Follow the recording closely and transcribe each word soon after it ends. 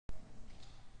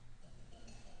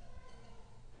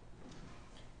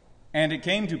And it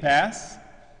came to pass,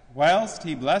 whilst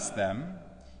he blessed them,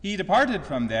 he departed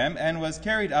from them and was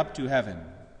carried up to heaven.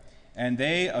 And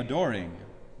they, adoring,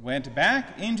 went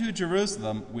back into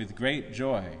Jerusalem with great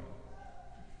joy.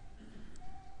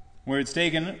 Words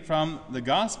taken from the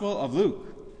Gospel of Luke.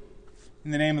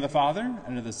 In the name of the Father,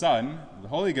 and of the Son, and of the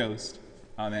Holy Ghost.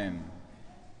 Amen.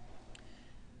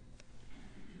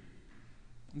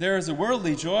 There is a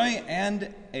worldly joy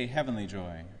and a heavenly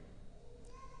joy.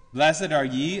 Blessed are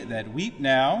ye that weep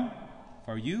now,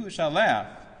 for you shall laugh.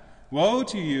 Woe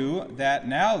to you that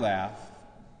now laugh,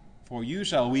 for you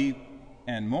shall weep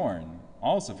and mourn.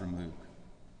 Also from Luke.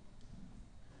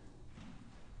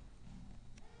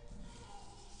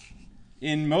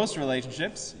 In most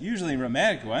relationships, usually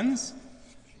romantic ones,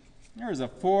 there is a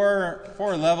four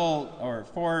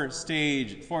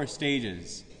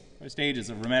stages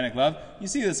of romantic love. You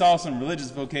see this also in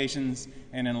religious vocations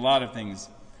and in a lot of things.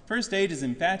 First stage is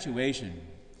infatuation.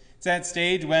 It's that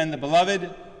stage when the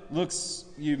beloved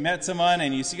you've met someone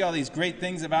and you see all these great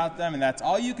things about them, and that's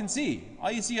all you can see.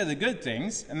 All you see are the good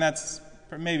things, and that's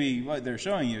maybe what they're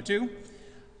showing you too.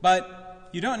 But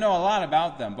you don't know a lot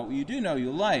about them, but what you do know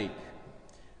you like.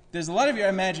 There's a lot of your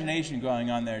imagination going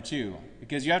on there too,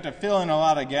 because you have to fill in a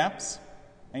lot of gaps,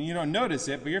 and you don't notice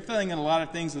it, but you're filling in a lot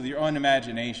of things with your own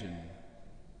imagination.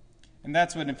 And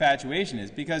that's what infatuation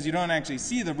is, because you don't actually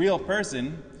see the real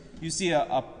person. You see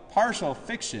a partial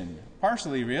fiction,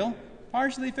 partially real,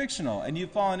 partially fictional, and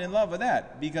you've fallen in love with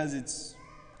that because it's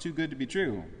too good to be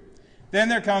true. Then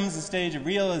there comes the stage of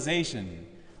realization,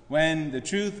 when the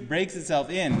truth breaks itself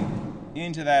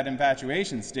into that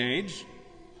infatuation stage,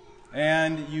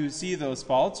 and you see those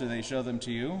faults, or they show them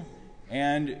to you,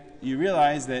 and you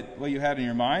realize that what you had in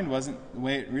your mind wasn't the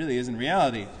way it really is in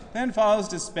reality. Then follows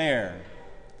despair,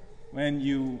 when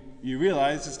you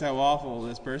realize just how awful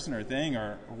this person or thing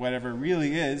or whatever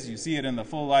really is. You see it in the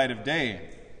full light of day.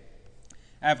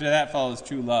 After that follows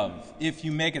true love, if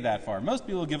you make it that far. Most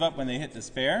people give up when they hit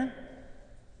despair,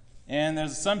 and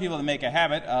there's some people that make a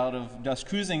habit out of just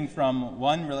cruising from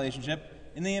one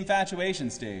relationship in the infatuation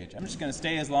stage. I'm just going to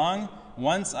stay as long.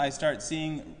 Once I start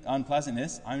seeing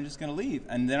unpleasantness, I'm just going to leave,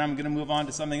 and then I'm going to move on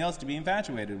to something else to be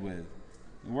infatuated with.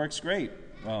 It works great.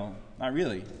 Well, not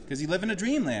really, because you live in a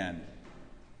dreamland.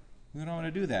 We don't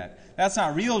want to do that. That's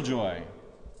not real joy.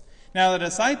 Now, the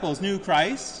disciples knew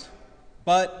Christ,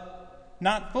 but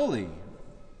not fully.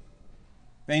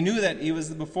 They knew that he was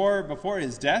before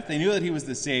his death. They knew that he was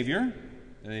the Savior.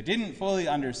 But they didn't fully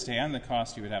understand the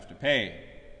cost he would have to pay.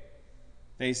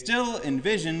 They still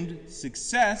envisioned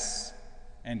success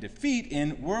and defeat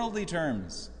in worldly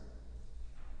terms.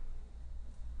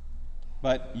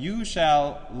 But you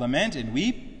shall lament and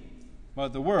weep,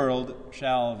 but the world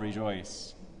shall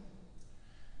rejoice.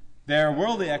 Their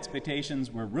worldly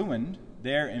expectations were ruined.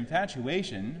 Their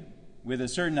infatuation with a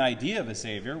certain idea of a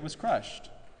Savior was crushed.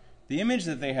 The image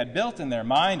that they had built in their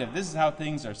mind of this is how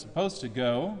things are supposed to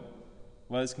go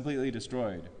was completely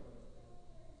destroyed.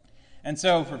 And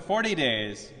so for 40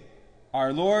 days,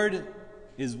 our Lord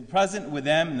is present with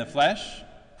them in the flesh,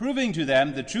 proving to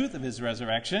them the truth of his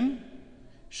resurrection,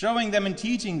 showing them and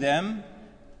teaching them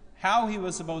how he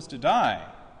was supposed to die,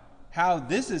 how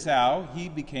this is how he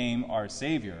became our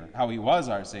Savior, how he was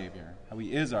our Savior, how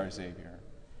he is our Savior,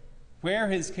 where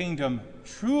his kingdom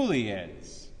truly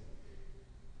is.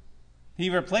 He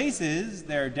replaces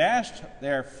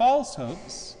their false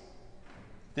hopes,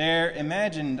 their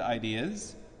imagined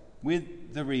ideas,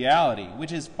 with the reality,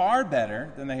 which is far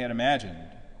better than they had imagined.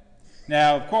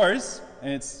 Now, of course,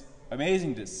 and it's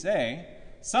amazing to say,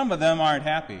 some of them aren't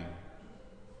happy.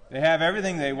 They have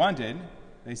everything they wanted.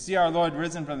 They see our Lord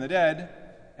risen from the dead,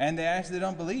 and they actually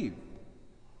don't believe.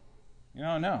 You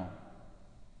don't know.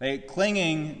 They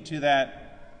clinging to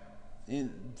that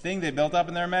thing they built up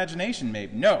in their imagination,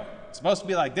 maybe. No, it's supposed to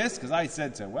be like this because I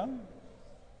said so. Well,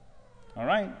 all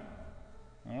right.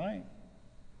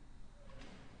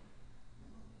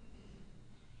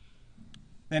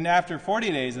 Then after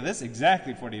 40 days of this,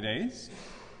 exactly 40 days,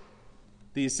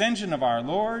 the ascension of our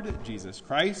Lord Jesus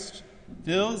Christ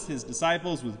fills his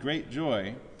disciples with great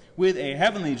joy, with a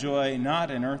heavenly joy,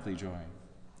 not an earthly joy.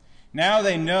 Now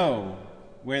they know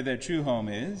where their true home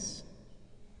is.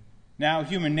 Now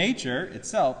human nature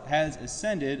itself has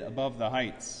ascended above the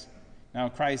heights. Now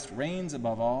Christ reigns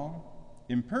above all,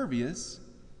 impervious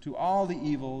to all the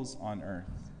evils on earth.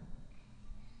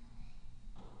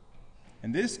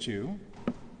 And this, too,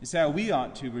 is how we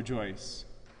ought to rejoice,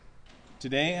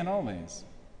 today and always.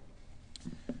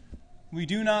 We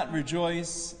do not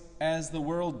rejoice as the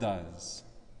world does.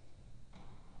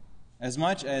 As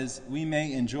much as we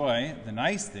may enjoy the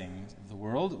nice things of the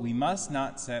world, we must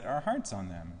not set our hearts on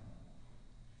them.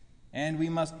 And we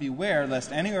must beware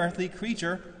lest any earthly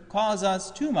creature cause us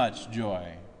too much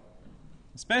joy,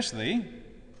 especially,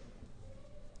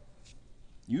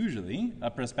 usually, a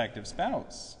prospective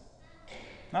spouse.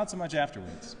 Not so much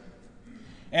afterwards.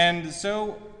 And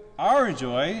so our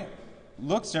joy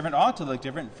looks different, ought to look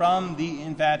different from the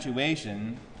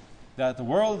infatuation that the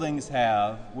worldlings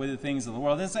have with the things of the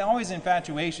world. It's always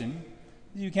infatuation.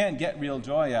 You can't get real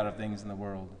joy out of things in the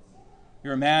world.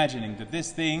 You're imagining that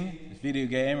this thing, this video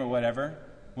game or whatever,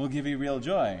 will give you real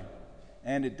joy.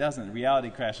 And it doesn't. Reality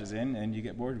crashes in and you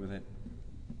get bored with it.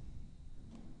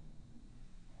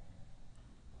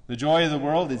 The joy of the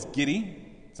world is giddy.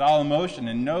 It's all emotion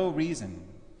and no reason.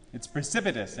 It's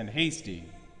precipitous and hasty.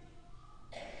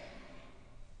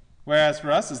 Whereas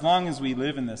for us, as long as we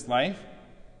live in this life,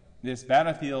 this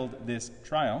battlefield, this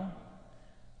trial,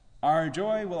 our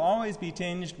joy will always be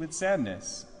tinged with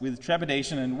sadness, with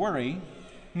trepidation and worry,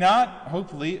 not,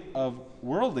 hopefully, of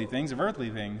worldly things, of earthly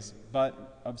things,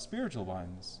 but of spiritual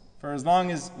ones. For as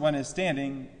long as one is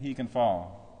standing, he can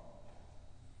fall.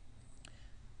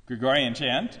 Gregorian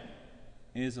chant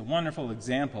is a wonderful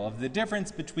example of the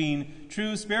difference between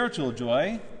true spiritual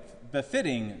joy,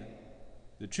 befitting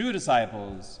the true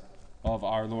disciples of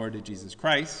our Lord Jesus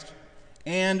Christ,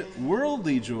 and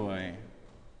worldly joy,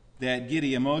 that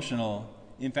giddy emotional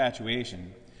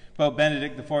infatuation. Pope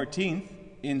Benedict XIV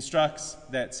instructs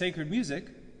that sacred music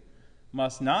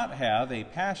must not have a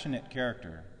passionate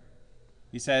character.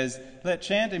 He says, "Let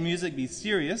chant and music be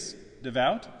serious,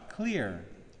 devout, clear,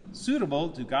 suitable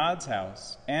to God's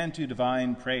house and to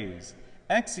divine praise,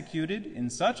 executed in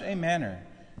such a manner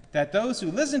that those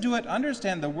who listen to it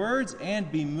understand the words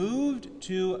and be moved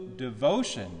to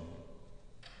devotion."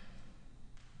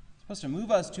 It's supposed to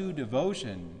move us to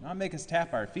devotion, not make us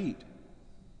tap our feet.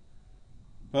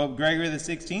 Pope Gregory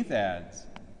XVI adds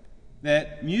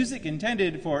that music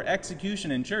intended for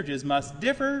execution in churches must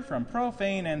differ from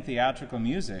profane and theatrical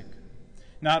music,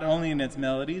 not only in its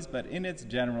melodies, but in its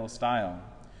general style.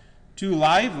 Too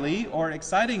lively or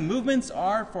exciting movements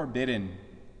are forbidden.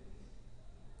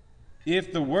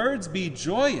 If the words be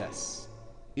joyous,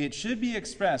 it should be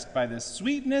expressed by the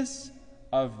sweetness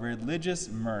of religious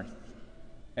mirth,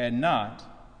 and not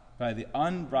by the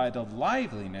unbridled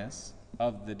liveliness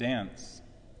of the dance.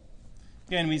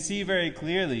 Again, we see very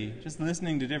clearly, just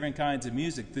listening to different kinds of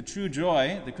music, the true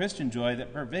joy, the Christian joy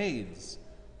that pervades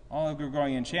all of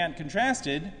Gregorian chant,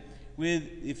 contrasted with,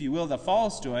 if you will, the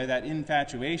false joy, that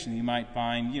infatuation you might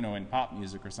find, in pop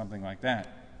music or something like that,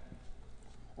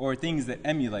 or things that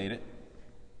emulate it.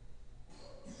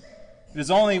 It is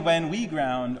only when we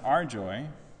ground our joy,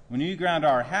 when we ground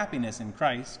our happiness in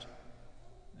Christ,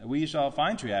 that we shall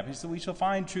find true happiness, that we shall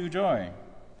find true joy.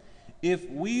 If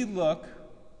we look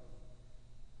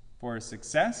for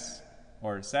success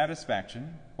or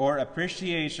satisfaction or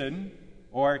appreciation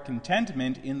or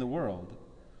contentment in the world,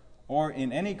 or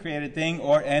in any created thing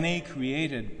or any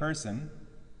created person,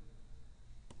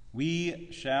 we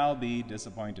shall be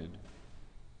disappointed.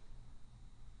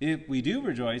 If we do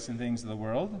rejoice in things of the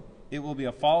world, it will be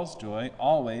a false joy,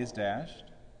 always dashed,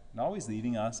 and always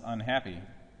leaving us unhappy.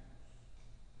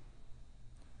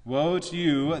 Woe to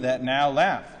you that now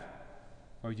laugh,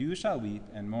 for you shall weep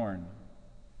and mourn.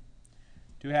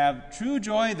 To have true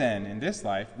joy, then, in this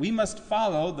life, we must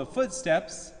follow the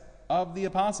footsteps of the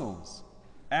apostles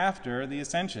after the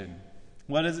ascension.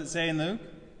 What does it say in Luke?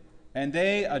 And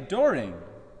they, adoring,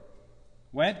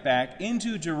 went back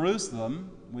into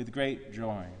Jerusalem with great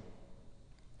joy.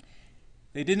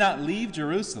 They did not leave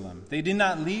Jerusalem. They did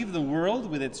not leave the world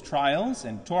with its trials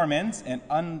and torments and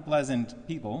unpleasant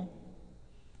people.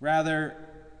 Rather,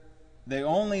 they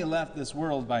only left this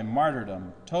world by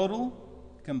martyrdom, total,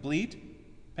 complete,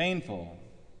 painful,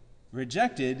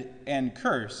 rejected, and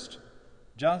cursed,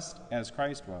 just as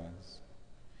Christ was.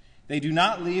 They do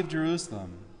not leave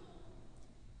Jerusalem.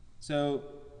 So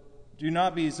do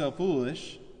not be so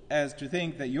foolish as to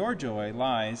think that your joy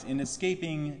lies in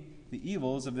escaping the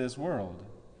evils of this world,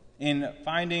 in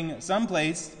finding some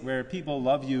place where people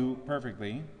love you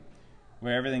perfectly,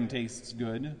 where everything tastes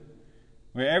good,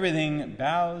 where everything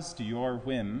bows to your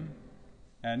whim,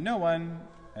 and no one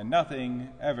and nothing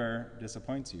ever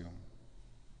disappoints you.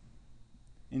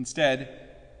 Instead,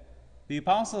 the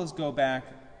apostles go back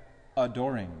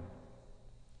adoring.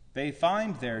 They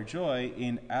find their joy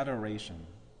in adoration.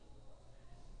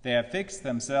 They have fixed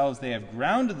themselves, they have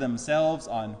grounded themselves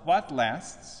on what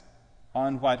lasts,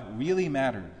 on what really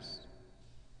matters.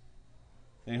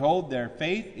 They hold their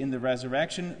faith in the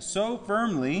resurrection so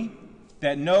firmly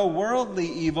that no worldly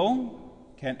evil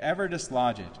can ever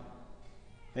dislodge it.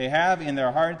 They have in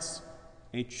their hearts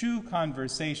a true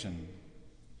conversation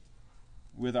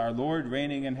with our Lord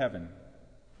reigning in heaven.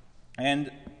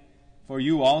 And for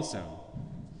you also,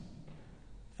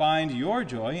 find your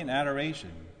joy in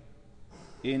adoration,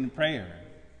 in prayer,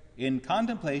 in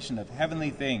contemplation of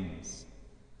heavenly things,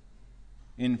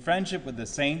 in friendship with the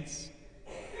saints,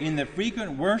 in the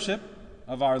frequent worship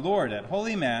of our Lord at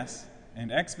Holy Mass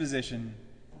and exposition,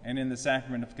 and in the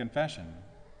sacrament of confession.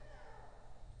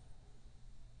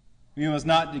 We must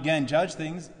not again judge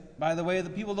things by the way the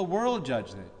people of the world judge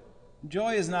it.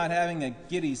 Joy is not having a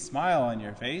giddy smile on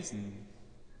your face and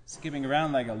skipping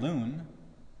around like a loon.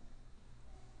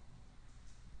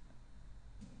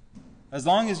 As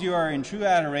long as you are in true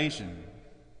adoration,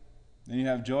 then you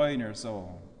have joy in your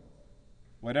soul,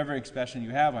 whatever expression you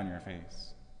have on your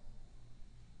face.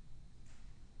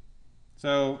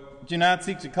 So do not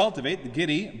seek to cultivate the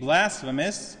giddy,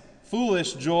 blasphemous,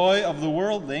 foolish joy of the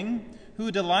worldling who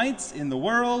delights in the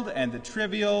world and the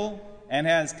trivial and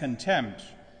has contempt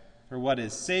for what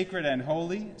is sacred and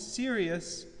holy,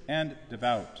 serious and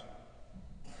devout.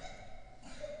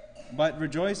 But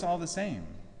rejoice all the same.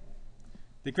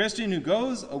 The Christian who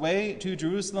goes away to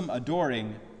Jerusalem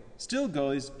adoring still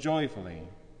goes joyfully.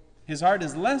 His heart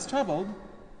is less troubled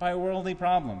by worldly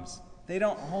problems. They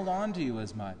don't hold on to you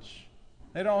as much.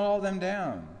 They don't hold them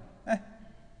down.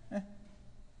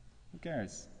 Who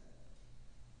cares?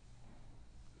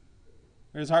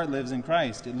 His heart lives in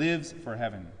Christ. It lives for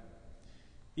heaven.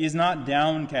 He is not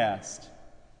downcast,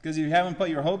 because if you haven't put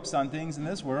your hopes on things in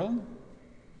this world,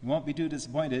 you won't be too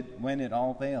disappointed when it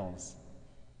all fails.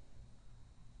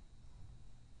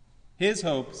 His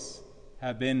hopes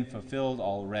have been fulfilled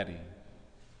already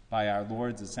by our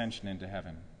Lord's ascension into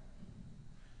heaven.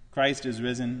 Christ is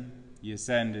risen, he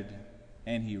ascended,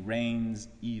 and he reigns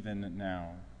even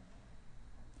now.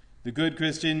 The good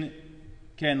Christian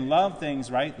can love things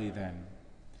rightly then.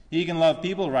 He can love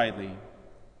people rightly,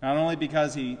 not only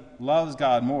because he loves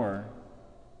God more,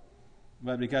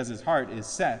 but because his heart is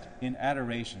set in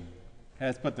adoration. He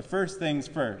has put the first things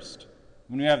first.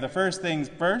 When you have the first things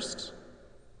first,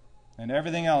 then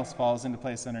everything else falls into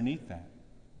place underneath that.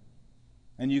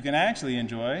 And you can actually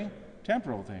enjoy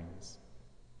temporal things,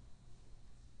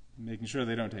 making sure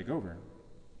they don't take over.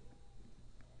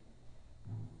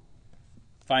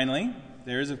 Finally,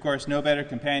 there is, of course, no better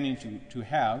companion to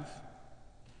have,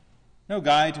 no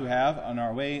guide to have on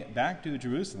our way back to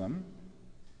Jerusalem,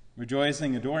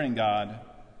 rejoicing, adoring God,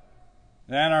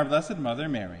 than our Blessed Mother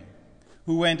Mary,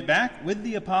 who went back with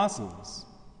the apostles,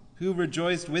 who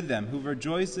rejoiced with them, who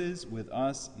rejoices with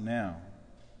us now.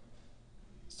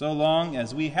 So long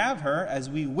as we have her, as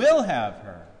we will have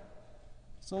her,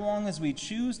 so long as we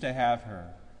choose to have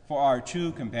her for our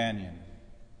true companion.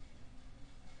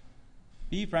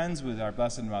 Be friends with our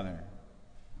Blessed Mother.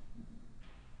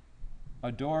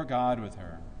 Adore God with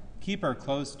her. Keep her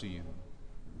close to you.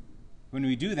 When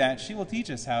we do that, she will teach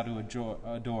us how to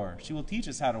adore. She will teach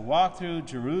us how to walk through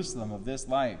Jerusalem of this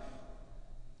life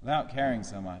without caring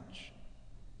so much.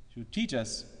 She will teach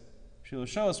us, she will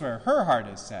show us where her heart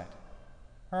is set.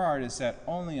 Her heart is set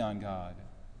only on God,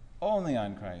 only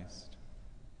on Christ,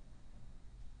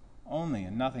 only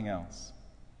and nothing else.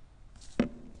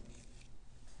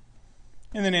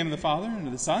 In the name of the Father, and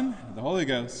of the Son, and of the Holy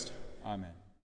Ghost. Amen.